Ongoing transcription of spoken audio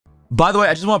By the way,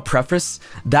 I just want to preface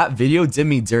that video did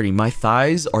me dirty. My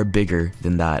thighs are bigger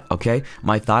than that, okay?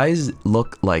 My thighs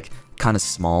look like kind of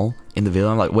small in the video.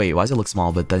 I'm like, wait, why does it look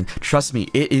small? But then trust me,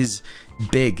 it is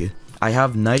big. I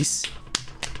have nice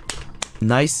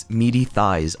meaty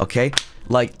thighs, okay?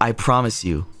 Like, I promise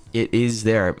you, it is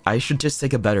there. I should just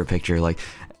take a better picture. Like,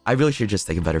 I really should just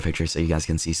take a better picture so you guys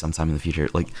can see sometime in the future.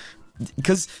 Like,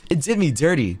 because it did me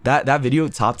dirty. That video,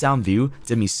 top-down view,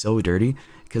 did me so dirty.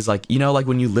 Because, like, you know, like,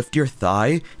 when you lift your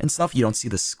thigh and stuff, you don't see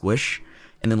the squish.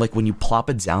 And then, like, when you plop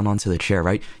it down onto the chair,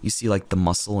 right? You see, like, the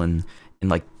muscle and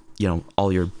like, you know,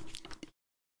 all your...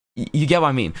 You get what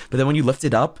I mean. But then when you lift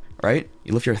it up, right?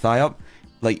 You lift your thigh up,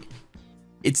 like,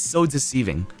 it's so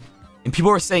deceiving. And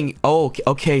people are saying, oh,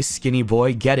 okay, skinny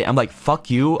boy, get it. I'm like, fuck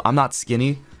you. I'm not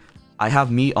skinny. I have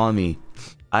meat on me.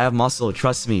 I have muscle.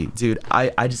 Trust me. Dude, I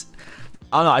don't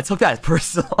know. I took that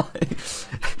personally.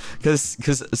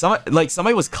 Because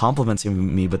somebody was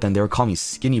complimenting me, but then they were calling me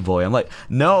skinny boy. I'm like,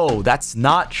 no, that's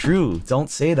not true. Don't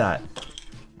say that.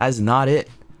 That's not it.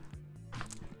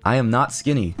 I am not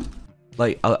skinny.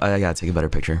 Like, I gotta take a better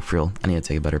picture. For real. I need to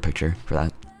take a better picture for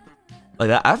that. Like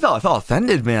that, I felt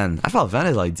offended, man. I felt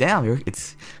offended. Like, damn,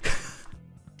 it's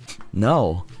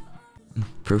no.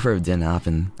 Proof it didn't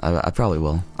happen. I probably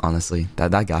will. Honestly,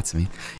 that got to me.